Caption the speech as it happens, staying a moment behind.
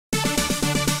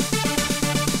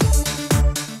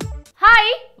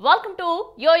Welcome to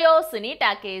YOYO Cine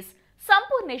Talkies.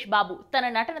 Sampoornesh Babu తన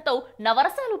నటనతో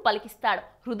నవరసాలు పలికిస్తాడు.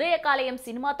 హృదయ కాలేయం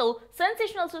సినిమాతో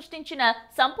సెన్సేషనల్ సృష్టించిన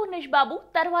సంపూర్ణేష్ బాబు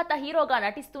తర్వాత హీరోగా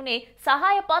నటిస్తూనే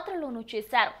సహాయ పాత్రలోనూ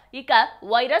చేశారు. ఇక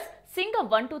వైరస్ సింగం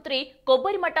 1-2-3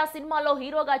 కొబ్బరి మట్ట సినిమాలో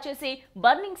హీరోగా చేసి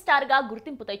బర్నింగ్ స్టార్ గా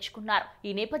గుర్తింపు తెచ్చుకున్నారు.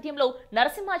 ఈ నేపథ్యంలో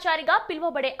నరసింహాచారిగా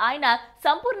పిలువబడే ఆయన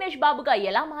సంపూర్ణేష్ బాబుగా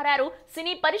ఎలా మారారు,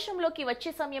 సినీ పరిశ్రమలోకి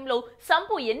వచ్చే సమయంలో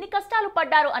సంపు ఎన్ని కష్టాలు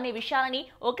పడ్డారు అనే విషయాలని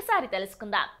ఒకసారి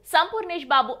తెలుసుకుందాం.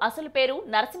 సంపూర్ణేష్ బాబు అసలు పేరు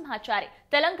నరసింహాచారి.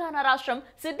 తెలంగాణ రాష్ట్రం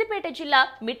సిద్దిపేట జిల్లా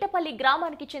మిట్టపల్లి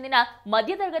గ్రామానికి చెందిన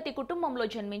మధ్యతరగతి కుటుంబంలో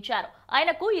జన్మించారు.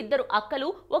 ఆయనకు 2 అక్కలు,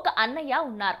 1 అన్నయ్య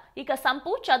ఉన్నారు. ఇక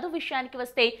సంపు చదువు విషయానికి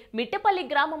వస్తే మిట్టపల్లి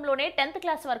గ్రామంలోనే 10th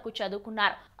క్లాస్ వరకు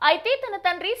చదువుకున్నారు. అయితే తన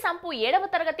తండ్రి సంపు 7వ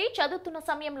తరగతి చదువుతున్న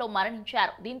సమయంలో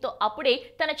మరణించారు. దీంతో అప్పుడే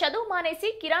తన చదువు మానేసి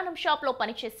కిరాణం షాప్ లో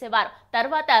పనిచేసేవారు.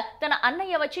 తర్వాత తన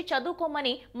అన్నయ్య వచ్చి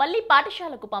చదువుకోమని మళ్లీ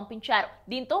పాఠశాలకు పంపించారు.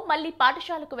 దీంతో మళ్లీ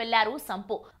పాఠశాలకు వెళ్లారు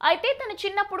సంపు. అయితే తన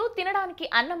చిన్నప్పుడు తినడానికి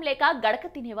అన్నం లేక గడక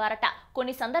తినేవారట.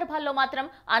 కొన్ని సందర్భాల్లో మాత్రం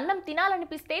అన్నం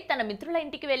తినాలనిపిస్తే తన మిత్రుల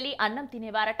ఇంటికి వెళ్లి అన్నం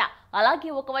తినేవారట. అలాగే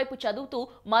ఒకవైపు చదువుతూ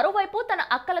మరోవైపు తన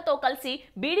అక్కలతో కలిసి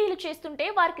బీడీలు చేస్తుంటే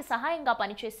వారికి సహాయంగా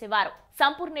పనిచేసేవారు.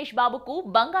 సంపూర్ణేష్ బాబుకు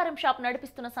బంగారం షాప్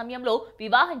నడిపిస్తున్న సమయంలో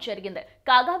వివాహం జరిగింది.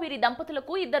 కాగా వీరి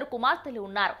దంపతులకు 2 కుమార్తెలు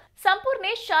ఉన్నారు.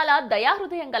 సంపూర్ణేష్ చాలా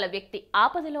దయాహృదయం గల వ్యక్తి.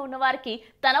 ఆపదలో ఉన్న వారికి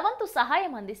తన వంతు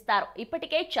సహాయం అందిస్తారు.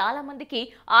 ఇప్పటికే చాలా మందికి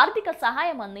ఆర్థిక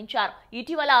సహాయం అందించారు.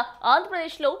 ఇటీవల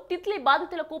ఆంధ్రప్రదేశ్ లో తిత్లీ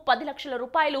బాధితులకు 10 లక్షల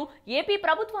రూపాయలు ఏపీ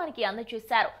ప్రభుత్వానికి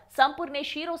అందజేశారు.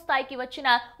 సంపూర్ణేష్ హీరో స్థాయికి వచ్చిన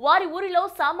వారి ఊరిలో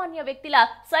సామాన్య వ్యక్తిల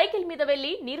సైకిల్ మీద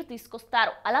వెళ్లి నీరు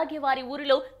తీసుకొస్తారు. అలాగే వారి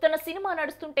ఊరిలో తన సినిమా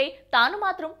నడుస్తుంటే తాను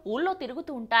మాత్రం ఊళ్ళో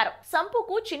తిరుగుతూ ఉంటారు.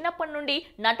 సంపుకు చిన్నప్పటి నుండి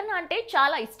నటన అంటే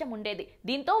చాలా ఇష్టం ఉండేది.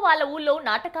 దీంతో వాళ్ళ ఊళ్ళో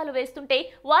నాటకాలు వేస్తుంటే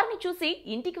వారిని చూసి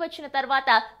ఇంటికి వచ్చిన తర్వాత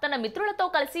తన మిత్రులతో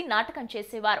కలిసి నాటకం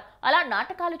చేసేవారు. అలా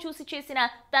నాటకాలు చూసి చేసిన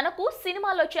తనకు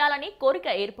సినిమాలో చేయాలని కోరిక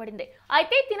ఏర్పడింది.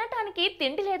 అయితే తినటానికి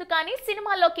తిండి లేదు కానీ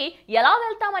సినిమాల్లోకి ఎలా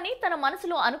వెళ్తామని తన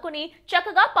మనసులో అనుకుని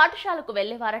చక్కగా పాఠశాలకు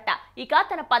వెళ్లేవారట. ఇక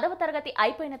తన 10వ తరగతి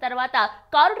అయిపోయిన తర్వాత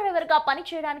కారు డ్రైవర్ గా పని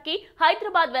చేయడానికి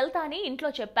హైదరాబాద్ వెళ్తా అని ఇంట్లో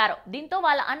చెప్పారు. దీంతో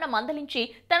వాళ్ళ అన్న మందలించి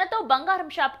తనతో బంగారం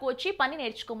షాప్ కు వచ్చి పని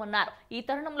నేర్చుకోమన్నారు. ఈ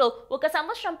తరుణంలో 1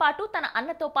 సంవత్సరం పాటు తన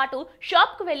అన్నతో పాటు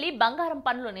షాప్ కు వెళ్లి బంగారం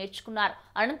పనులు నేర్చుకున్నారు.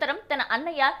 అనంతరం తన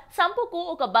అన్నయ్య సంపుకు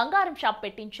ఒక బంగారం షాప్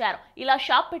పెట్టించారు. ఇలా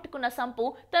షాప్ పెట్టుకున్న సంపు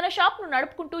తన షాప్ ను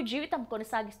నడుపుకుంటూ జీవితం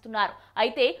కొనసాగిస్తున్నారు.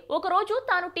 అయితే ఒక రోజు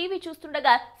తాను టీవీ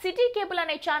చూస్తుండగా సిటీ కేబుల్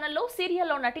అనే ఛానల్లో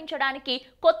సీరియల్లో నటించడానికి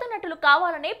కొత్త నటులు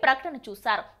కావాలనే ప్రకటన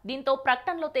చూశారు. దీంతో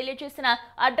ప్రకటనలో తెలియజేసిన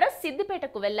అడ్రస్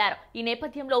సిద్దిపేటకు వెళ్లారు. ఈ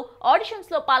నేపథ్యంలో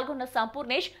ఆడిషన్స్ లో పాల్గొన్న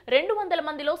సంపూర్ణేష్ 200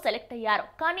 మందిలో సెలెక్ట్ అయ్యారు.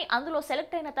 కానీ అందులో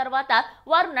సెలెక్ట్ అయిన తర్వాత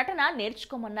వారు నటన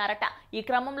నేర్చుకోమన్నారట. ఈ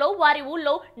క్రమంలో వారి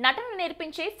ఊళ్ళో నటన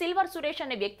నేర్పించే సిల్వర్ సురేష్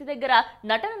అనే వ్యక్తి దగ్గర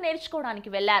నటన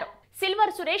నేర్చుకోవడానికి వెళ్లారు.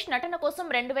 సిల్వర్ సురేష్ నటన కోసం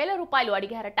 2000 రూపాయలు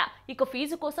అడిగారట. ఇక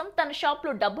ఫీజు కోసం తన షాప్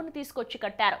లో డబ్బును తీసుకొచ్చి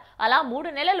కట్టారు. అలా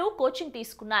 3 నెలలు కోచింగ్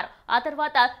తీసుకున్నారు. ఆ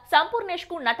తర్వాత సంపూర్ణేష్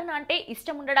కు నటన అంటే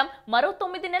ఇష్టం ఉండడం మరో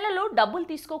 9 నెలలు డబ్బులు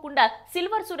తీసుకోకుండా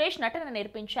సిల్వర్ సురేష్ నటన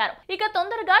నేర్పించారు. ఇక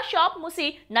తొందరగా షాప్ మూసి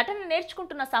నటన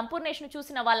నేర్చుకుంటున్న సంపూర్ణేష్ ను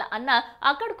చూసిన వాళ్ళ అన్న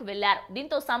అక్కడకు వెళ్లారు.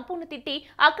 దీంతో సంపూర్ణ తిట్టి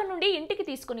అక్కడి నుండి ఇంటికి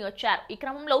తీసుకుని వచ్చారు. ఈ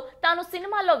క్రమంలో తాను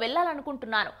సినిమాల్లో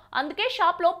వెళ్లాలనుకుంటున్నాను, అందుకే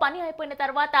షాప్ లో పని అయిపోయిన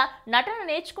తర్వాత నటన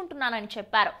నేర్చుకుంటున్నానని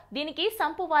చెప్పారు. దీనికి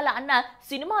సంపు వాళ్ళ అన్న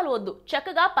సినిమాలు వద్దు,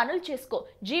 చక్కగా పనులు చేసుకో,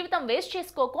 జీవితం వేస్ట్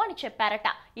చేసుకోకు అని చెప్పారట.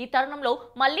 ఈ తరుణంలో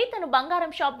మళ్ళీ తను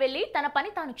బంగారం షాప్ వెళ్లి తన పని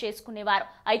తాను చేసుకునేవారు.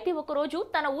 అయితే ఒకరోజు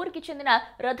తన ఊరికి చెందిన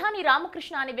రథాని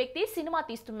రామకృష్ణ అనే వ్యక్తి సినిమా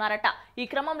తీస్తున్నారట. ఈ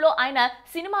క్రమంలో ఆయన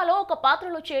సినిమాలో ఒక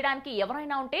పాత్రలో చేయడానికి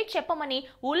ఎవరైనా ఉంటే చెప్పమని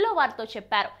ఊళ్ళో వారితో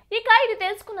చెప్పారు. ఇక ఇది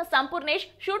తెలుసుకున్న సంపూర్ణేష్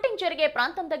షూటింగ్ జరిగే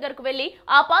ప్రాంతం దగ్గరకు వెళ్లి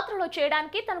ఆ పాత్రలో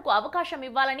చేయడానికి తనకు అవకాశం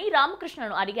ఇవ్వాలని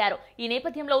రామకృష్ణను అడిగారు. ఈ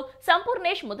నేపథ్యంలో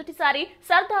సంపూర్ణేష్ మొదటిసారి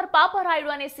సర్దార్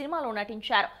పాపారాయుడు అనే సినిమాలో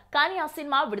నటించారు. కానీ ఆ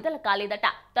సినిమా విడుదల కాలేదట.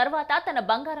 తర్వాత తన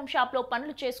బంగారం షాప్ లో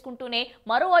పనులు చేసుకుంటూనే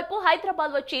మరోవైపు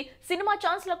హైదరాబాద్ వచ్చి సినిమా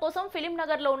ఛాన్స్ల కోసం ఫిలిం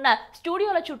నగర్ లో ఉన్న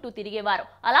స్టూడియోల చుట్టూ తిరిగేవారు.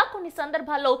 అలా కొన్ని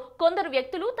సందర్భాల్లో కొందరు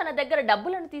వ్యక్తులు తన దగ్గర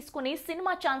డబ్బులను తీసుకుని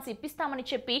సినిమా ఛాన్స్ ఇప్పిస్తామని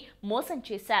చెప్పి మోసం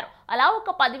చేశారు. అలా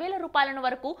ఒక 10,000 రూపాయలను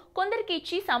వరకు కొందరికి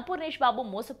ఇచ్చి సంపూర్ణేష్ బాబు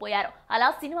మోసపోయారు. అలా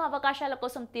సినిమా అవకాశాల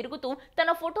కోసం తిరుగుతూ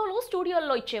తన ఫోటోలు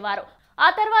స్టూడియోల్లో ఇచ్చేవారు. ఆ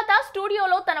తర్వాత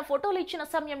స్టూడియోలో తన ఫోటోలు ఇచ్చిన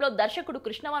సమయంలో దర్శకుడు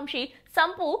Krishna Vamsi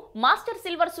sump master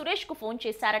silver Suresh కు ఫోన్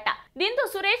చేశారట. దీంతో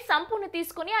సురేష్ సంపుని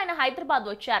తీసుకుని ఆయన హైదరాబాద్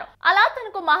వచ్చారు. అలా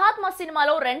తనకు మహాత్మా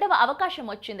సినిమాలో 2వ అవకాశం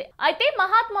వచ్చింది. అయితే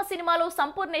మహాత్మా సినిమాలో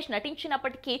సంపూర్ణేష్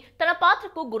నటించినప్పటికీ తన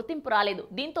పాత్రకు గుర్తింపు రాలేదు.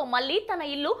 దీంతో మళ్ళీ తన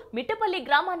ఇల్లు మిట్టపల్లి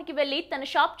గ్రామానికి వెళ్లి తన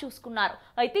షాప్ చూసుకున్నారు.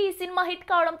 అయితే ఈ సినిమా హిట్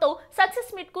కావడంతో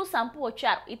సక్సెస్ మీట్ కు సంపు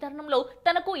వచ్చారు. ఈ తరుణంలో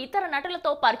తనకు ఇతర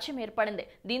నటులతో పరిచయం ఏర్పడింది.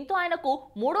 దీంతో ఆయనకు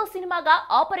 3వ సినిమాగా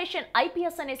ఆపరేషన్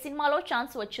IPS అనే సినిమాలో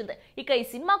ఛాన్స్ వచ్చింది. ఇక ఈ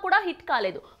సినిమా కూడా హిట్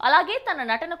కాలేదు. అలాగే తన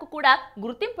నటనకు కూడా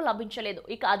గుర్తింపు లభించలేదు.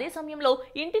 ఇక అదే సమయంలో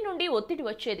ఇంటి నుండి ఒత్తిడి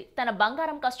వచ్చేది. తన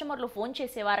బంగారం కస్టమర్లు ఫోన్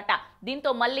చేసేవారట. దీంతో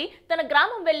మళ్ళీ తన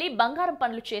గ్రామం వెళ్లి బంగారం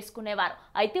పనులు చేసుకునేవారు.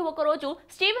 అయితే ఒకరోజు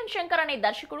స్టీవెన్ శంకర్ అనే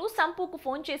దర్శకుడు సంపుకు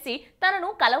ఫోన్ చేసి తనను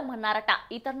కలవమన్నారట.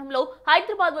 ఈ తరుణంలో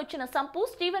హైదరాబాద్ వచ్చిన సంపు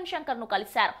స్టీవెన్ శంకర్ ను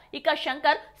కలిశారు. ఇక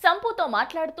శంకర్ సంపుతో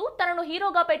మాట్లాడుతూ తనను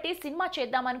హీరోగా పెట్టి సినిమా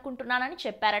చేద్దామనుకుంటున్నానని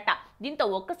చెప్పారట. దీంతో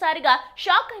ఒక్కసారిగా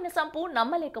షాక్ అయిన సంపు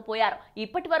నమ్మలేకపోయారు.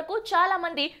 ఇప్పటి వరకు చాలా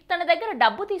మంది తన దగ్గర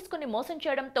డబ్బు తీసుకుని మోసం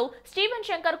చేయడంతో స్టీవెన్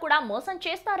శంకర్ కూడా మోసం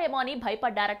చేస్తారేమో అని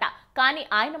భయపడ్డారట. కానీ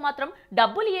ఆయన మాత్రం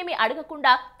డబ్బులు ఏమీ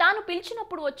అడగకుండా తాను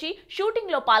పిలిచినప్పుడు వచ్చి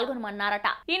షూటింగ్ లో పాల్గొనమన్నారట.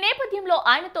 ఈ నేపథ్యంలో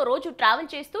ఆయనతో రోజు ట్రావెల్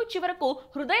చేస్తూ చివరకు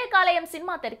హృదయ కాలేయం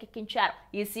సినిమా తెరకెక్కించారు.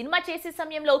 ఈ సినిమా చేసే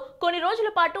సమయంలో కొన్ని రోజుల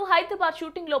పాటు హైదరాబాద్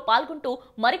షూటింగ్ లో పాల్గొంటూ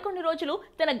మరికొన్ని రోజులు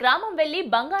తన గ్రామం వెళ్లి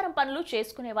బంగారం పనులు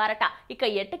చేసుకునేవారట. ఇక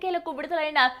ఎట్టకేలకు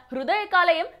విడుదలైన హృదయ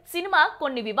కాలేయం సినిమా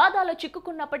కొన్ని వివాదాల్లో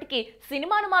చిక్కుకున్నప్పటికీ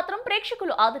సినిమాను మాత్రం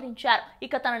ప్రేక్షకులు ఆదరించారు.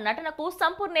 ఇక తన నటనకు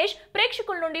సంపూర్ణేష్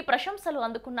ప్రేక్షకుల నుండి ప్రశంసలు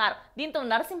అందుకున్నారు. దీంతో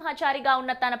నరసింహాచారిగా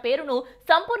ఉన్న తన పేరును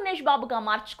సంపూర్ణేష్ బాబుగా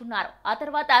మార్చుకున్నారు. ఆ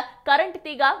తర్వాత కరెంట్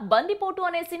తీగ, బందిపోటు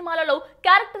అనే సినిమాలలో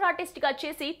క్యారెక్టర్ ఆర్టిస్ట్ గా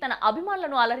చేసి తన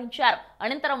అభిమానులను అలరించారు.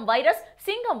 అనంతరం వైరస్,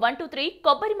 సింగం 1, 2, 3,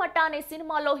 కొబ్బరి మట్ట అనే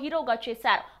సినిమాల్లో హీరోగా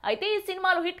చేశారు. అయితే ఈ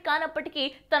సినిమాలు హిట్ కానప్పటికీ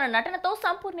తన నటనతో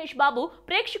సంపూర్ణేష్ బాబు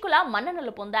ప్రేక్షకుల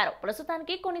మన్ననలు పొందారు.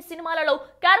 ప్రస్తుతానికి కొన్ని సినిమాలలో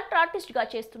క్యారెక్టర్ ఆర్టిస్ట్ గా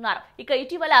చేస్తున్నారు. ఇక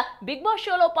ఇటీవల బిగ్ బాస్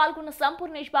షోలో పాల్గొన్న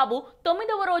సంపూర్ణేష్ బాబు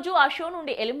 9వ రోజు ఆ షో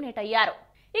నుండి ఎలిమినేట్ అయ్యారు.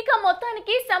 ఇక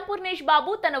మొత్తానికి సంపూర్ణేష్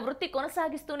బాబు తన వృత్తి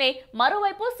కొనసాగిస్తూనే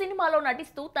మరోవైపు సినిమాలో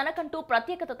నటిస్తూ తనకంటూ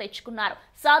ప్రత్యేకత తెచ్చుకున్నారు.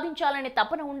 సాధించాలనే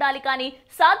తపన ఉండాలి, కానీ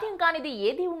సాధ్యం కానిది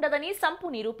ఏదీ ఉండదని సంపు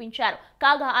నిరూపించారు.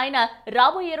 కాగా ఆయన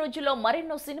రాబోయే రోజుల్లో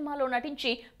మరెన్నో సినిమాలో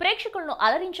నటించి ప్రేక్షకులను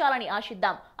అలరించాలని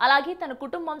ఆశిద్దాం. అలాగే తన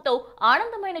కుటుంబంతో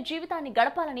ఆనందమైన జీవితాన్ని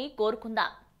గడపాలని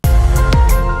కోరుకుందాం.